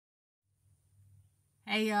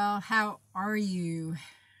Hey y'all, how are you?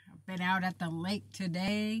 I've been out at the lake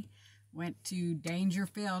today. Went to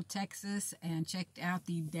Dangerfield, Texas and checked out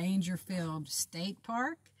the Dangerfield State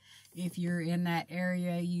Park. If you're in that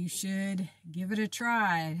area, you should give it a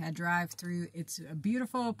try. A drive through. It's a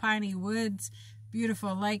beautiful piney woods,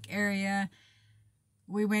 beautiful lake area.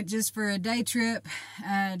 We went just for a day trip,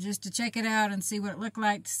 just to check it out and see what it looked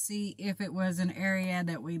like, to see if it was an area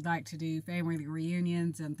that we'd like to do family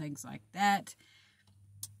reunions and things like that.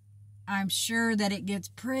 I'm sure that it gets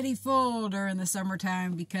pretty full during the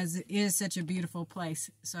summertime because it is such a beautiful place.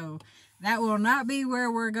 So that will not be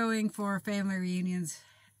where we're going for family reunions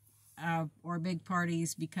or big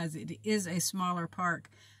parties because it is a smaller park.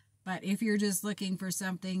 But if you're just looking for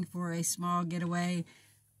something for a small getaway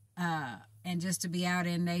and just to be out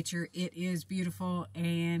in nature, it is beautiful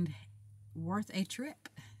and worth a trip,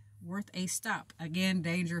 worth a stop. Again,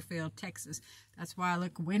 Dangerfield, Texas. That's why I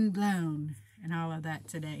look windblown and all of that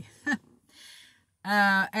today.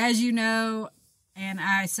 As you know, and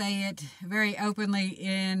I say it very openly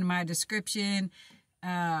in my description,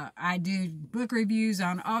 I do book reviews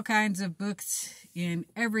on all kinds of books in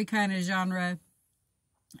every kind of genre.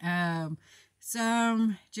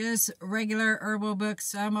 Some just regular herbal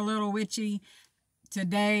books, some a little witchy.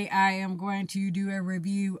 Today I am going to do a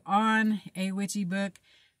review on a witchy book.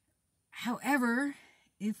 However,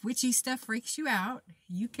 if witchy stuff freaks you out,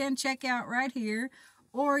 you can check out right here,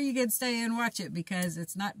 or you can stay and watch it because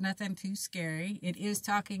it's not nothing too scary. It is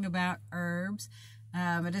talking about herbs,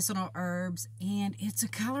 medicinal herbs, and it's a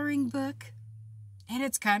coloring book, and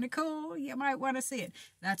it's kind of cool. You might want to see it.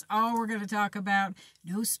 That's all we're going to talk about.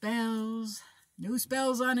 No spells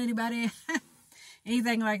on anybody,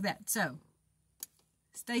 anything like that. So,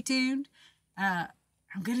 stay tuned. I'm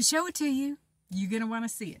going to show it to you. You're going to want to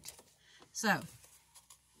see it. So,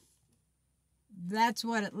 that's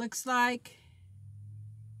what it looks like.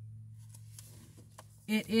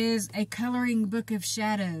 It is a coloring book of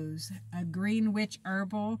shadows, a Green Witch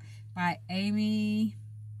Herbal by Amy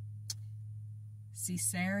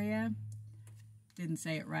Cesari. Didn't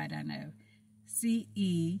say it right, I know.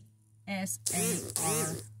 Cesari.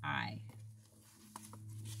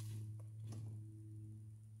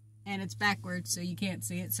 And it's backwards, so you can't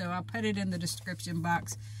see it. So I'll put it in the description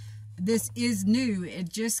box. This is new. It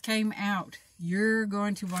just came out. You're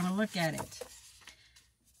going to want to look at it.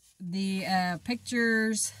 The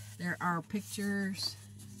pictures, there are pictures.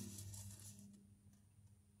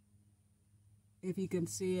 If you can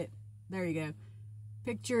see it, there you go.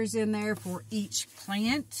 Pictures in there for each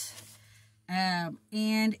plant. And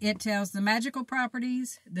it tells the magical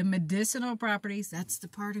properties, the medicinal properties. That's the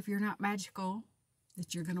part if you're not magical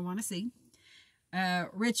that you're going to want to see.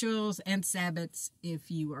 Rituals and Sabbats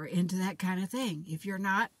if you are into that kind of thing. If you're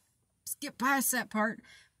not, skip past that part.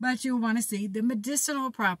 But you'll want to see the medicinal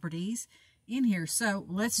properties in here. So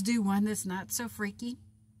let's do one that's not so freaky.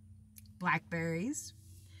 Blackberries.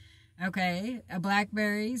 Okay,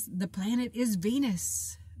 blackberries. The planet is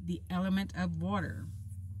Venus, the element of water.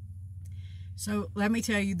 So let me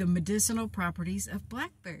tell you the medicinal properties of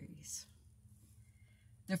blackberries.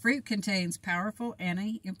 The fruit contains powerful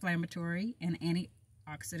anti-inflammatory and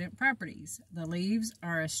antioxidant properties. The leaves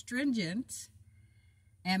are astringent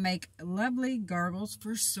and make lovely gargles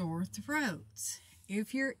for sore throats.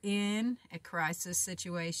 If you're in a crisis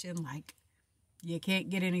situation, like you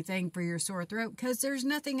can't get anything for your sore throat because there's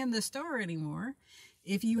nothing in the store anymore,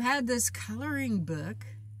 if you had this coloring book,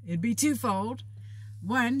 it'd be twofold.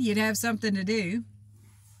 One, you'd have something to do.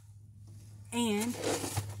 And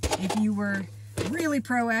if you were really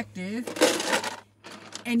proactive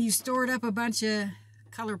and you stored up a bunch of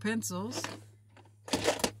color pencils,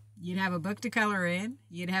 you'd have a book to color in.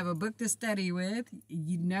 You'd have a book to study with.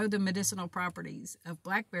 You'd know the medicinal properties of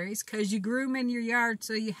blackberries because you grew them in your yard,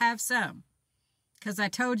 so you have some. Because I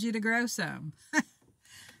told you to grow some.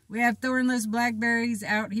 We have thornless blackberries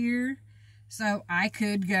out here, so I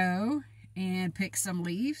could go and pick some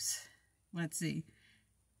leaves. Let's see.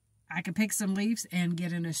 I could pick some leaves and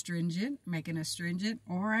get an astringent, make an astringent,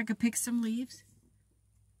 or I could pick some leaves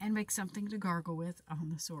and make something to gargle with on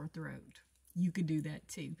the sore throat. You could do that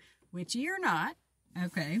too. Witchy or not.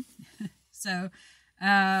 Okay. So,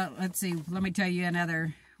 let's see. Let me tell you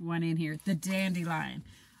another one in here. The dandelion.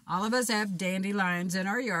 All of us have dandelions in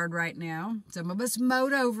our yard right now. Some of us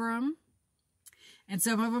mowed over them. And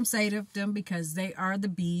some of them saved them because they are the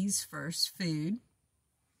bees' first food.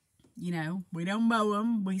 You know, we don't mow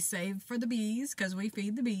them. We save for the bees because we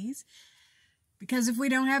feed the bees. Because if we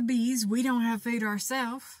don't have bees, we don't have food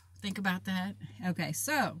ourselves. Think about that. Okay,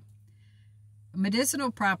 so medicinal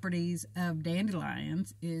properties of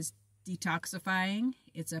dandelions is detoxifying.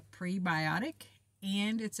 It's a prebiotic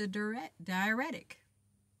and it's a diuretic.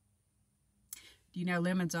 Do you know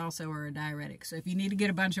lemons also are a diuretic? So if you need to get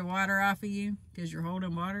a bunch of water off of you because you're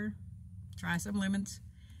holding water, try some lemons.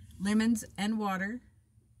 Lemons and water,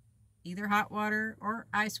 either hot water or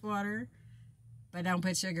ice water, but don't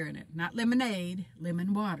put sugar in it. Not lemonade,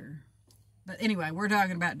 lemon water. But anyway, we're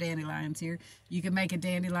talking about dandelions here. You can make a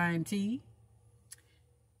dandelion tea.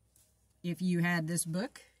 If you had this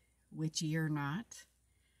book, which you're not,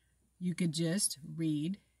 you could just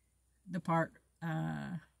read the part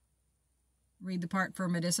for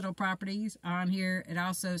medicinal properties. On here, it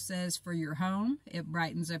also says for your home. It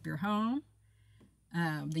brightens up your home.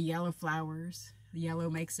 The yellow flowers. The yellow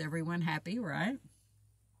makes everyone happy, right?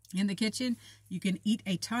 In the kitchen, you can eat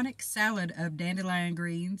a tonic salad of dandelion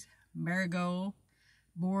greens, marigold,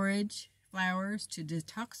 borage flowers to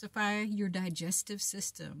detoxify your digestive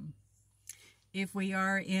system. If we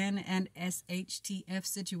are in an SHTF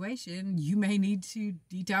situation, you may need to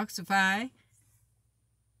detoxify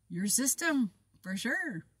your system for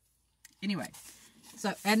sure. Anyway,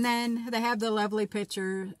 so, and then they have the lovely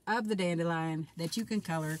picture of the dandelion that you can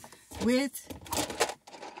color with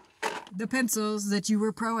the pencils that you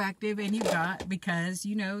were proactive and you got because,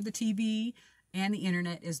 you know, the TV and the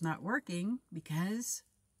internet is not working because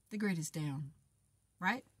the grid is down,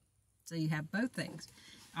 right? So you have both things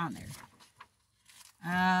on there.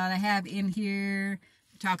 They have in here,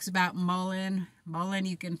 it talks about mullein. Mullein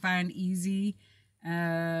you can find easy.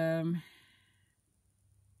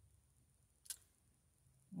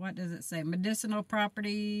 What does it say? Medicinal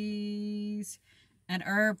properties. An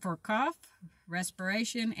herb for cough,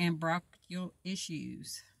 respiration, and bronchial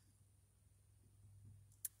issues.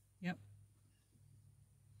 Yep.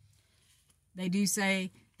 They do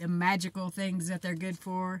say the magical things that they're good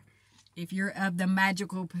for. If you're of the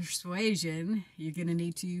magical persuasion, you're going to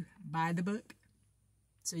need to buy the book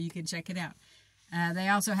so you can check it out. They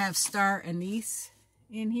also have star anise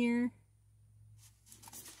in here.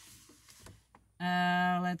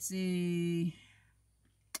 Let's see.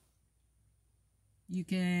 You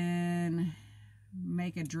can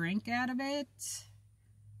make a drink out of it.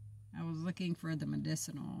 I was looking for the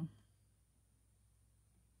medicinal.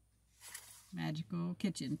 Magical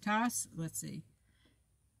kitchen toss. Let's see.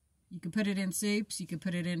 You can put it in soups. You can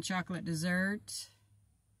put it in chocolate dessert.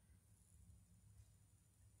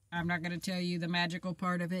 I'm not going to tell you the magical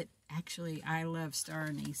part of it. Actually, I love star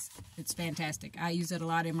anise. It's fantastic. I use it a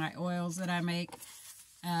lot in my oils that I make.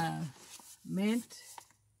 Mint.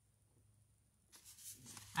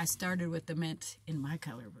 I started with the mint in my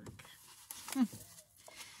color book.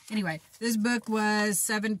 Anyway, this book was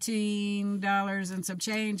 $17 and some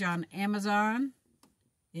change on Amazon.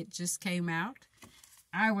 It just came out.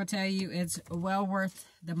 I will tell you it's well worth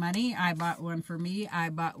the money. I bought one for me. I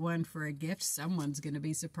bought one for a gift. Someone's going to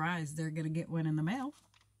be surprised. They're going to get one in the mail.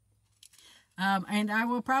 And I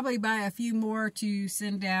will probably buy a few more to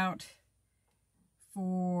send out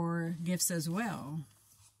for gifts as well.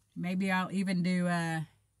 Maybe I'll even do a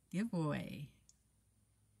giveaway.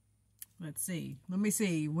 Let's see. Let me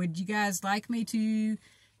see. Would you guys like me to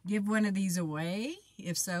give one of these away?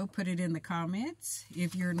 If so, put it in the comments.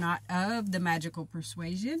 If you're not of the magical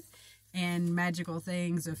persuasion and magical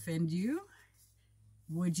things offend you,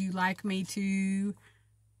 would you like me to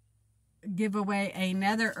give away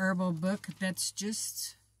another herbal book that's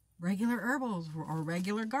just regular herbals or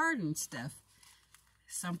regular garden stuff?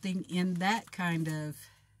 Something in that kind of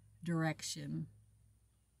direction.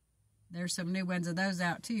 There's some new ones of those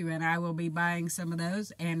out too, and I will be buying some of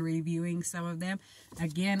those and reviewing some of them.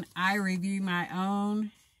 Again, I review my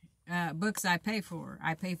own books I pay for.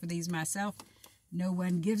 I pay for these myself. No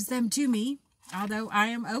one gives them to me, although I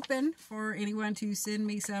am open for anyone to send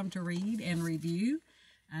me some to read and review.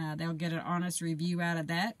 They'll get an honest review out of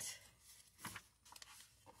that.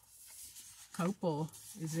 Copal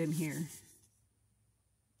is in here.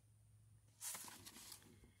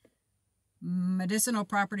 Medicinal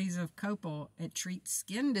properties of copal. It treats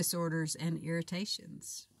skin disorders and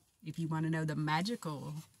irritations. If you want to know the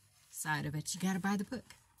magical side of it, you got to buy the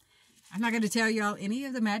book. I'm not going to tell y'all any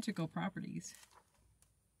of the magical properties,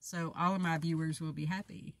 so all of my viewers will be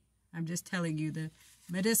happy. I'm just telling you the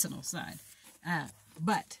medicinal side.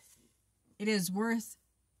 But it is worth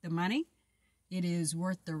the money. It is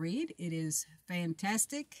worth the read. It is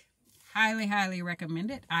fantastic. Highly, highly recommend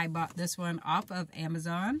it. I bought this one off of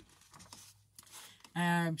Amazon.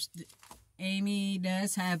 Amy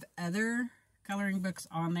does have other coloring books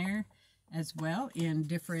on there as well in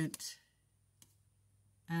different,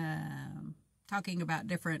 talking about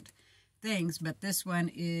different things, but this one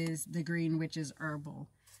is the Green Witch's Herbal.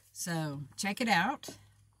 So check it out.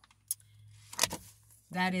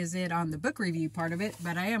 that is it on the book review part of it.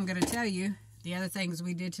 But I am going to tell you the other things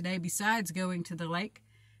we did today besides going to the lake.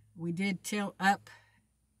 We did till up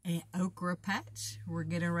an okra patch. We're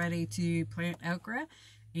getting ready to plant okra.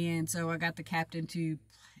 And so I got the captain to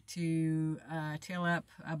till up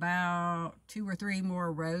about 2 or 3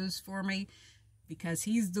 more rows for me, because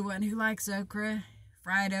he's the one who likes okra,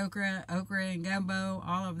 fried okra, okra and gumbo,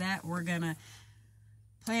 all of that. We're going to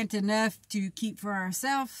plant enough to keep for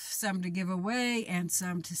ourselves, some to give away, and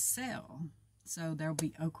some to sell. So there'll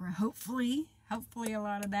be okra, hopefully a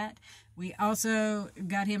lot of that. We also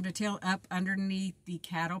got him to till up underneath the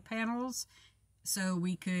cattle panels so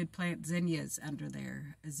we could plant zinnias under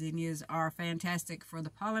there. Zinnias are fantastic for the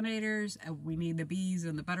pollinators. We need the bees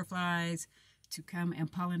and the butterflies to come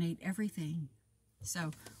and pollinate everything.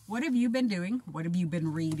 So what have you been doing? What have you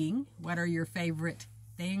been reading? What are your favorite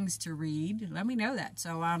things to read? Let me know that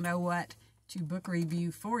so I'll know what to book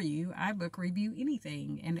review for you. I book review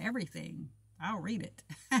anything and everything. I'll read it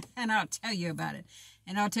and I'll tell you about it.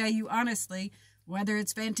 And I'll tell you honestly whether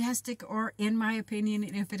it's fantastic or, in my opinion,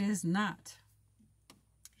 if it is not.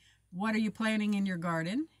 What are you planting in your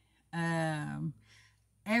garden? Let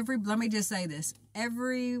me just say this.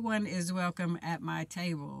 Everyone is welcome at my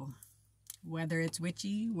table. Whether it's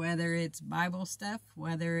witchy, whether it's Bible stuff,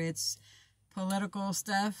 whether it's political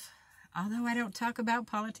stuff. Although I don't talk about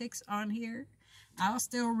politics on here, I'll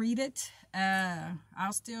still read it.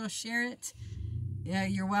 I'll still share it.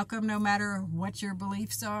 You're welcome no matter what your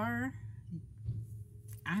beliefs are.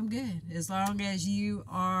 I'm good. As long as you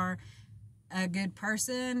are a good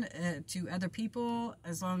person to other people,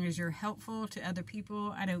 as long as you're helpful to other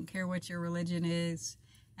people. I don't care what your religion is.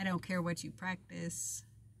 I don't care what you practice.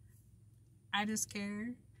 I just care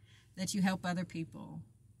that you help other people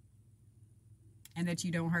and that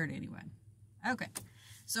you don't hurt anyone. Okay,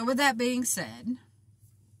 so with that being said,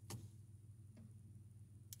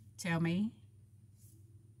 tell me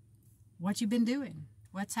what you've been doing.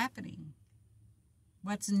 What's happening?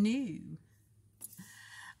 What's new?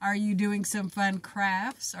 Are you doing some fun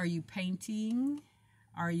crafts? Are you painting?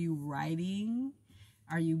 Are you writing?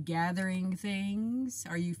 Are you gathering things?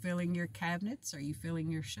 Are you filling your cabinets? Are you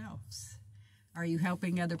filling your shelves? Are you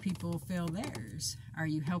helping other people fill theirs? Are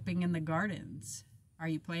you helping in the gardens? Are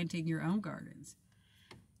you planting your own gardens?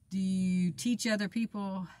 Do you teach other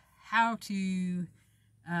people how to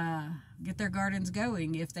get their gardens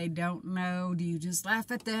going? If they don't know, do you just laugh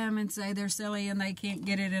at them and say they're silly and they can't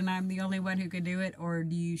get it and I'm the only one who can do it? Or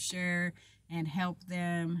do you share and help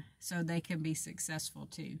them so they can be successful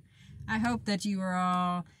too? I hope that you are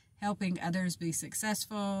all helping others be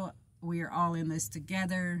successful. We are all in this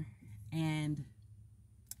together, and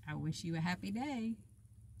I wish you a happy day.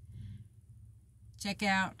 Check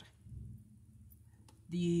out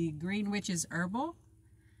the Green Witch's Herbal.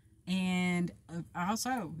 And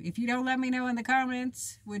also, if you don't let me know in the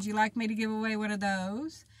comments, would you like me to give away one of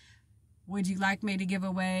those? Would you like me to give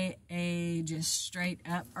away a just straight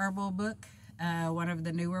up herbal book? One of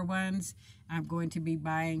the newer ones. I'm going to be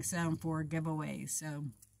buying some for giveaways. So,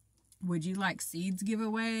 would you like seeds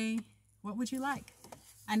giveaway? What would you like?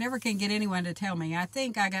 I never can get anyone to tell me. I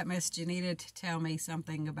think I got Miss Janita to tell me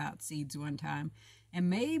something about seeds one time. And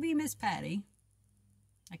maybe Miss Patty.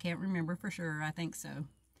 I can't remember for sure. I think so.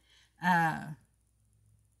 The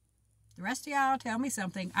rest of y'all tell me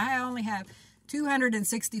something. I only have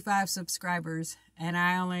 265 subscribers, and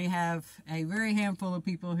I only have a very handful of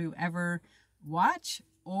people who ever watch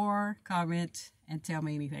or comment and tell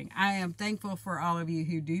me anything. I am thankful for all of you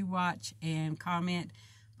who do watch and comment,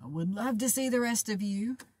 but would love to see the rest of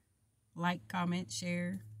you. Like, comment,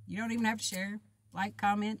 share. You don't even have to share. Like,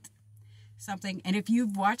 comment, something. And if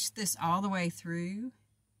you've watched this all the way through,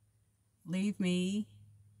 leave me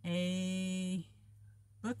a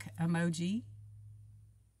book emoji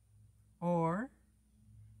or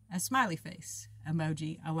a smiley face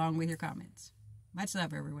emoji along with your comments. Much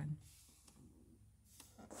love, everyone.